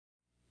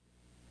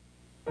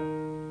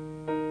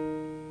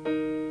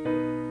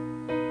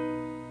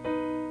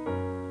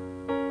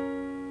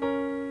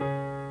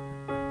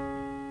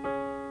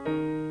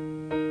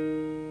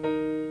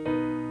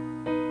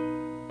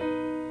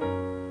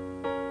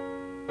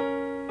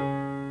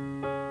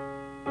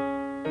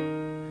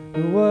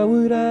What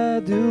would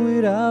I do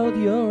without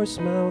your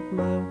smart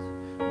mouth?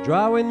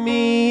 Drawing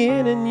me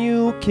in and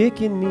you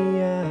kicking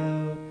me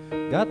out.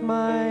 Got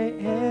my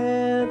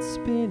head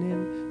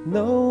spinning,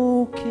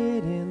 no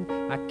kidding,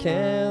 I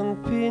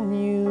can't pin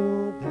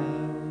you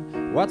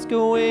down. What's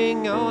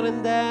going on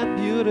in that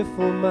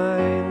beautiful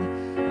mind?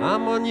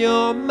 I'm on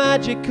your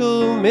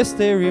magical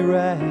mystery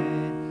ride,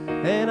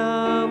 and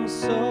I'm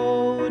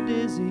so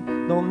dizzy,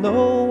 don't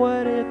know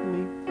what hit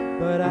me,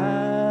 but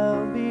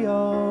I'll be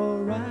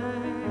alright.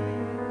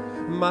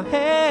 My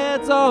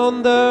head's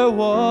on the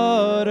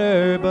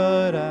water,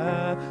 but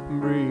I'm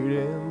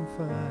breathing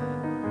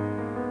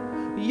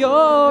fine.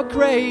 You're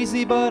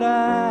crazy, but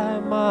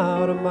I'm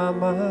out of my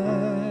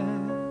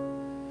mind.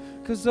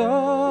 'Cause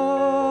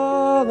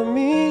all of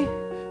me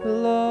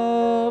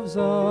loves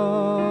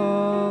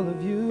all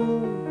of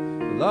you.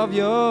 Love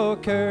your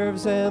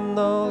curves and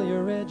all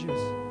your edges,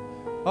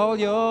 all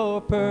your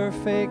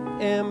perfect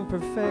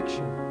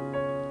imperfection.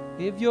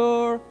 Give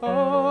your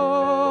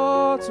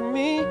all to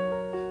me,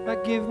 I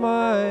give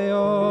my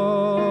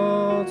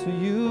all to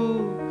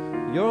you.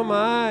 You're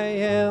my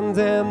end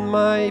and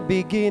my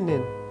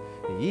beginning.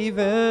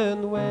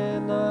 Even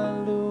when I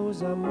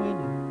lose, I'm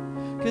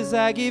winning. 'Cause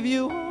I give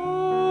you all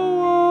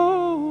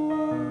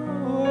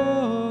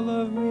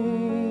of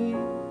me,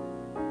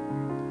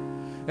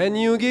 and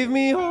you give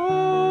me all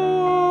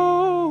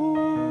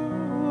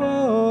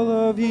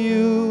of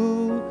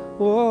you.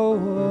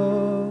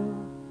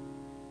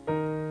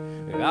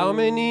 How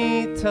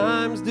many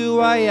times do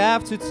I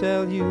have to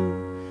tell you?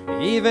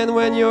 Even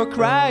when you're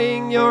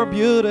crying, you're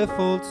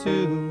beautiful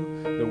too.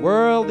 The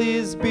world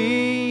is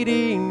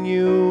beating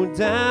you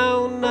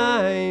down.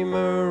 I'm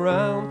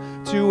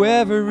around to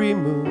every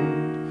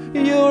mood.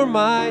 You're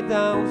my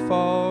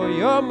downfall,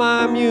 you're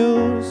my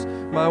muse,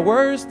 my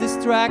worst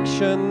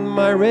distraction,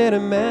 my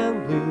rhythm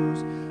and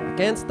blues. I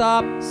can't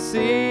stop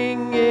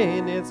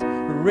singing, it's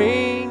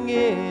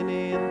ringing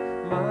in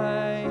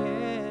my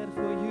head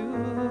for you.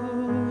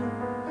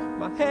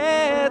 My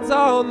head's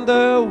on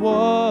the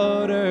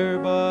water,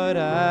 but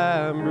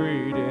I'm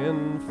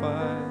breathing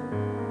fine.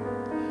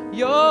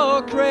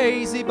 You're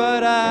crazy,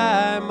 but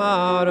I'm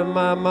out of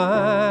my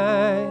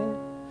mind.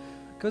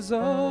 'Cause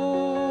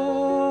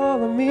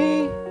all of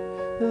me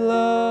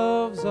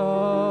loves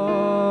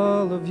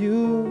all of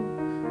you.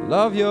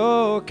 Love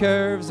your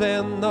curves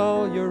and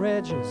all your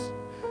edges,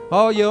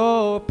 all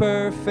your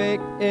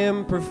perfect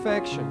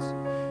imperfections.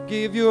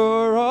 Give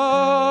your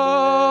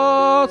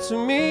all to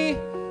me,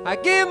 I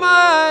give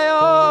my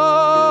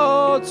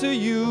all to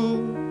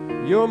you.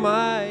 You're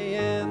my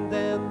end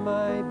and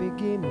my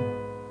beginning.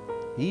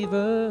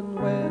 Even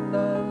when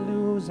I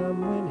lose,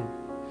 I'm winning.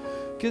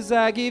 'Cause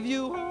I give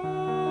you all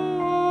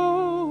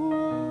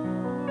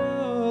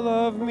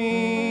of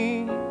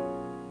me,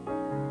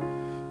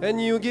 and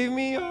you give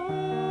me all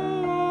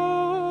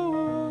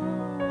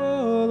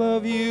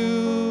of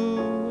you.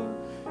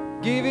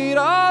 Give it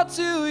all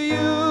to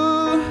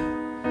you.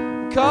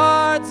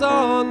 Cards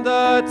on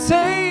the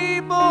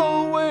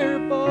table, we're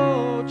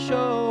both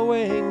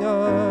showing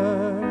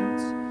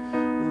hearts,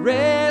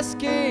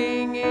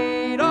 risking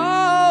it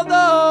all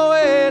though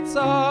it's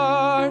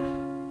hard.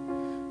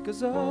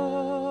 'Cause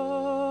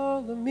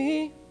all of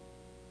me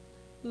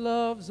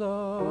loves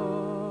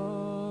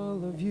all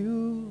of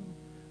you.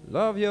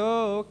 Love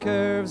your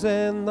curves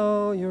and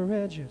all your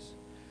edges,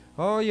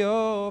 all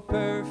your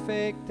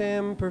perfect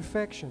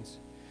imperfections.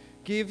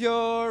 Give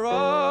your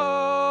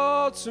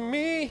all to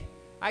me,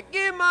 I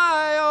give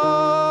my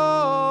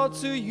all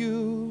to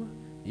you.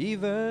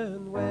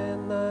 Even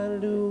when I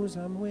lose,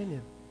 I'm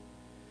winning.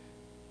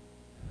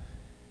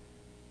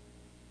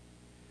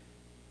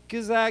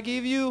 'Cause I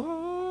give you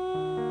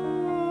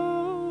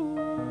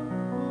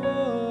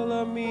all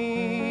of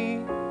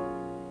me,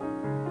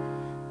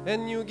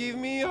 and you give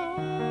me all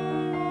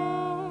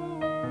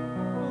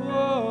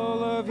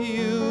of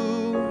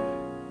you.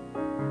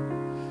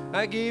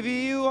 I give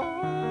you all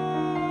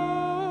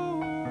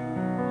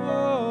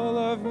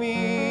of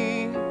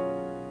me,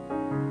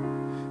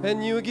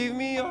 and you give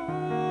me all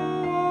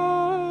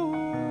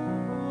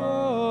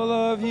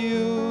of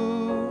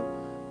you.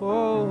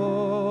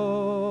 Oh.